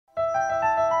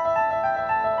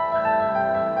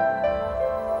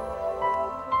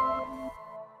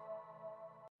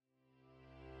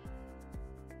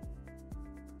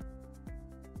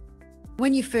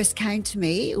When you first came to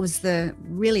me, it was about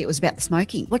the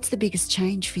smoking. What's the biggest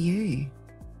change for you?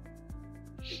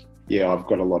 Yeah, I've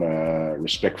got a lot of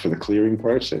respect for the clearing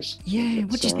process. Yeah,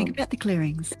 what do you think about the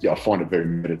clearings? Yeah, I find it very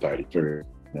meditative,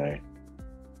 very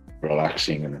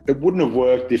relaxing, and it wouldn't have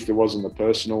worked if there wasn't the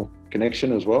personal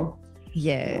connection as well.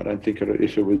 Yeah, I don't think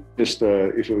if it was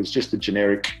just a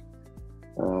generic,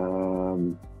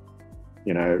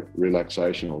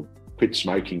 relaxation or quit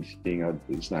smoking thing,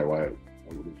 there's no way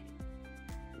I would have.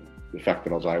 The fact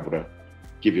that I was able to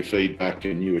give you feedback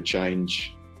and you would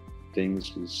change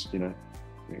things was, a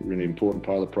really important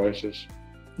part of the process.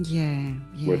 Yeah.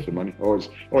 Worth the money. I always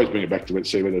bring it back to it,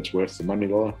 see whether it's worth the money,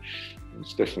 Laura.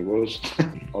 It definitely was.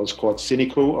 I was quite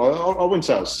cynical. I wouldn't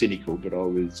say I was cynical, but I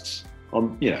always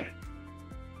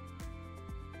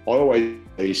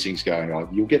these things going on.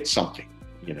 You'll get something,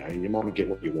 you might not get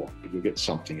what you want, but you'll get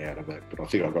something out of it. But I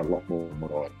think I got a lot more than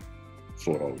what I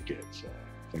thought I would get. So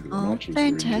thank you very much. It was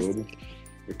fantastic. very enjoyable.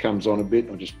 It comes on a bit.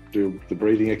 I just do the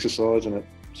breathing exercise and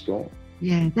it's gone.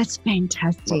 Yeah, that's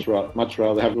fantastic. Much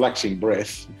rather have relaxing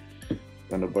breath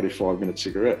than a bloody 5-minute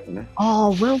cigarette,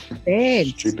 Oh, well said.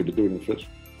 Stupid to do it in the first.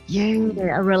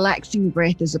 Yeah, a relaxing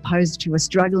breath as opposed to a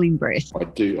struggling breath. I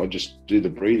just do the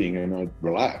breathing and I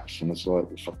relax, and it's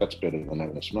like, fuck, that's better than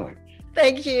having a smoke.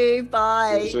 Thank you.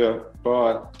 Bye.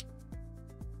 Bye.